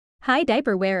Hi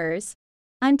diaper wearers.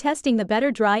 I'm testing the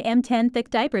Betterdry M10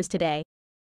 thick diapers today.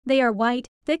 They are white,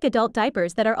 thick adult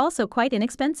diapers that are also quite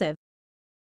inexpensive.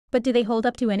 But do they hold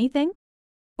up to anything?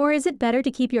 Or is it better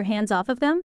to keep your hands off of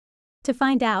them? To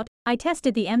find out, I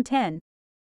tested the M10.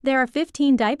 There are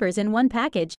 15 diapers in one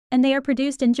package, and they are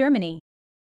produced in Germany.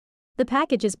 The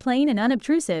package is plain and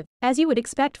unobtrusive, as you would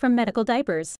expect from medical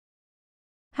diapers.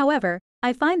 However,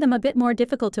 I find them a bit more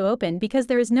difficult to open because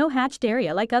there is no hatched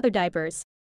area like other diapers.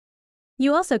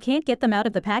 You also can't get them out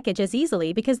of the package as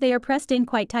easily because they are pressed in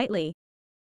quite tightly.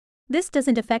 This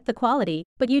doesn't affect the quality,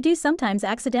 but you do sometimes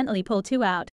accidentally pull two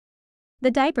out.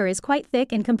 The diaper is quite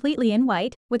thick and completely in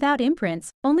white, without imprints,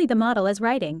 only the model as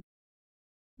writing.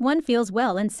 One feels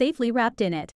well and safely wrapped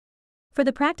in it. For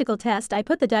the practical test, I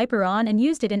put the diaper on and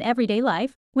used it in everyday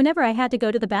life. Whenever I had to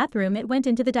go to the bathroom, it went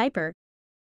into the diaper.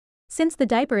 Since the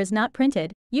diaper is not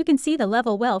printed, you can see the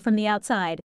level well from the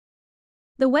outside.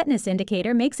 The wetness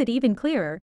indicator makes it even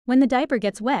clearer. When the diaper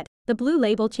gets wet, the blue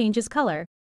label changes color.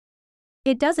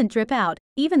 It doesn't drip out,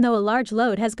 even though a large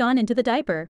load has gone into the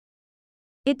diaper.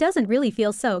 It doesn't really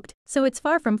feel soaked, so it's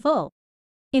far from full.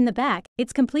 In the back,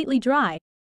 it's completely dry.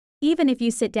 Even if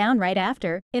you sit down right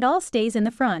after, it all stays in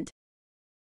the front.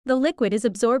 The liquid is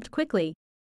absorbed quickly.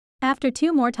 After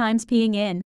 2 more times peeing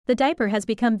in, the diaper has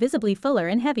become visibly fuller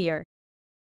and heavier.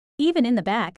 Even in the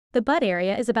back, the butt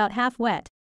area is about half wet.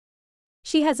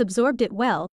 She has absorbed it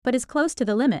well, but is close to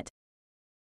the limit.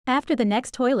 After the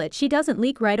next toilet, she doesn't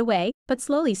leak right away, but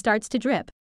slowly starts to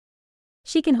drip.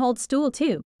 She can hold stool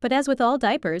too, but as with all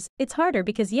diapers, it's harder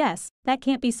because yes, that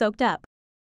can't be soaked up.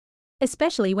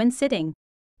 Especially when sitting.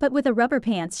 But with a rubber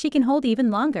pants she can hold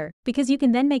even longer, because you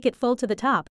can then make it full to the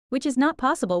top, which is not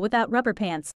possible without rubber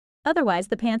pants, otherwise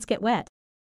the pants get wet.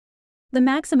 The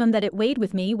maximum that it weighed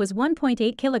with me was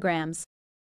 1.8 kilograms.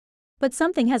 But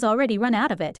something has already run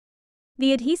out of it.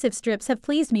 The adhesive strips have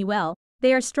pleased me well,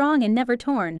 they are strong and never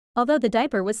torn, although the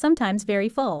diaper was sometimes very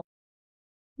full.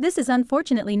 This is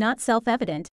unfortunately not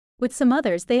self-evident. With some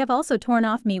others they have also torn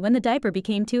off me when the diaper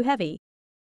became too heavy.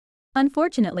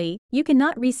 Unfortunately, you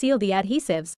cannot reseal the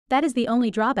adhesives, that is the only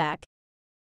drawback.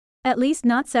 At least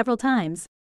not several times.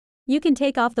 You can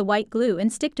take off the white glue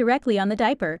and stick directly on the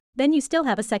diaper, then you still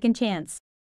have a second chance.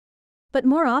 But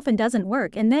more often doesn't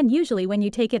work, and then usually when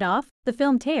you take it off, the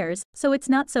film tears, so it's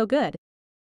not so good.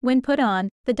 When put on,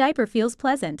 the diaper feels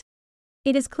pleasant.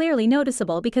 It is clearly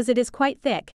noticeable because it is quite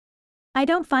thick. I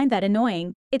don't find that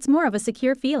annoying, it's more of a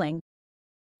secure feeling.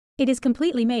 It is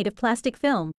completely made of plastic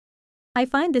film. I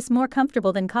find this more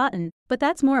comfortable than cotton, but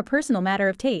that's more a personal matter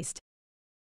of taste.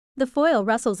 The foil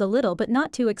rustles a little but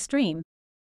not too extreme.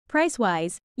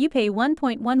 Price-wise, you pay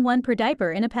 1.11 per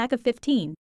diaper in a pack of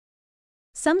 15.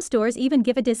 Some stores even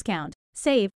give a discount.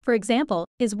 Save, for example,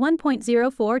 is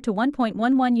 1.04 to 1.11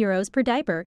 euros per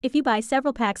diaper if you buy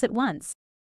several packs at once.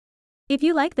 If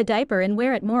you like the diaper and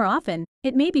wear it more often,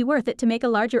 it may be worth it to make a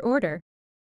larger order.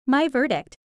 My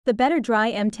verdict: the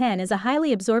Betterdry M10 is a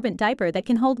highly absorbent diaper that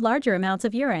can hold larger amounts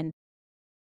of urine.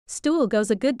 Stool goes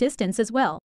a good distance as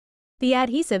well. The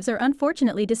adhesives are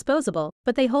unfortunately disposable,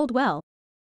 but they hold well.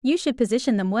 You should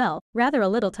position them well, rather a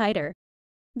little tighter.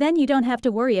 Then you don't have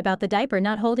to worry about the diaper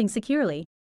not holding securely.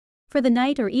 For the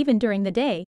night or even during the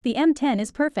day, the M10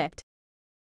 is perfect.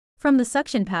 From the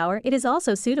suction power, it is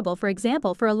also suitable, for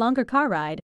example, for a longer car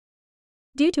ride.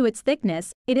 Due to its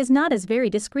thickness, it is not as very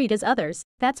discreet as others,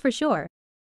 that's for sure.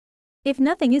 If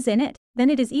nothing is in it, then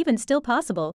it is even still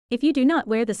possible, if you do not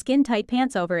wear the skin-tight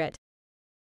pants over it.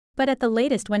 But at the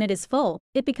latest, when it is full,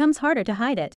 it becomes harder to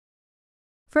hide it.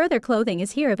 Further clothing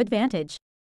is here of advantage.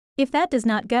 If that does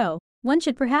not go, one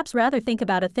should perhaps rather think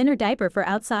about a thinner diaper for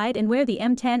outside and wear the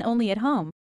M10 only at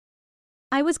home.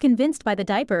 I was convinced by the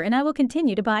diaper and I will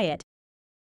continue to buy it.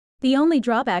 The only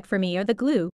drawback for me are the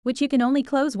glue, which you can only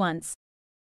close once.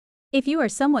 If you are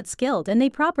somewhat skilled and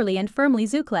they properly and firmly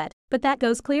zuclet, but that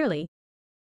goes clearly.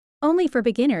 Only for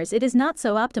beginners it is not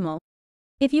so optimal.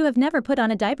 If you have never put on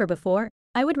a diaper before,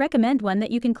 I would recommend one that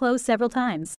you can close several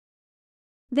times.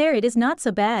 There it is not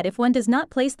so bad if one does not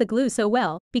place the glue so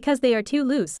well, because they are too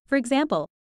loose, for example.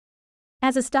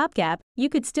 As a stopgap, you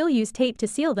could still use tape to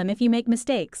seal them if you make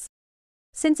mistakes.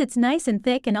 Since it's nice and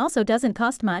thick and also doesn't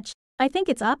cost much, I think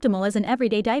it's optimal as an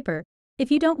everyday diaper.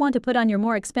 If you don't want to put on your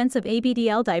more expensive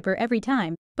ABDL diaper every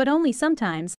time, but only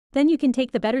sometimes, then you can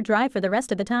take the Betterdry for the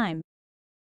rest of the time.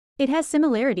 It has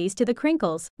similarities to the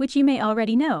Crinkles, which you may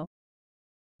already know.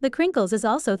 The Crinkles is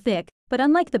also thick, but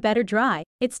unlike the Betterdry,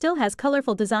 it still has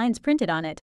colorful designs printed on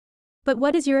it. But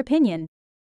what is your opinion?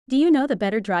 Do you know the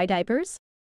Betterdry diapers?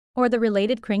 Or the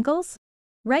related Crinkles?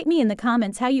 Write me in the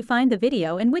comments how you find the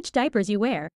video and which diapers you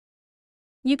wear.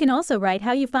 You can also write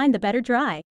how you find the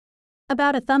Betterdry.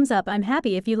 About a thumbs up. I'm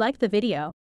happy if you liked the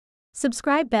video.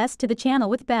 Subscribe best to the channel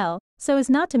with bell, so as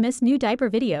not to miss new diaper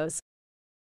videos.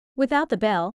 Without the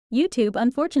bell, YouTube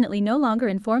unfortunately no longer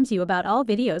informs you about all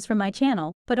videos from my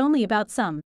channel, but only about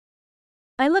some.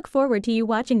 I look forward to you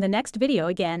watching the next video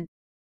again.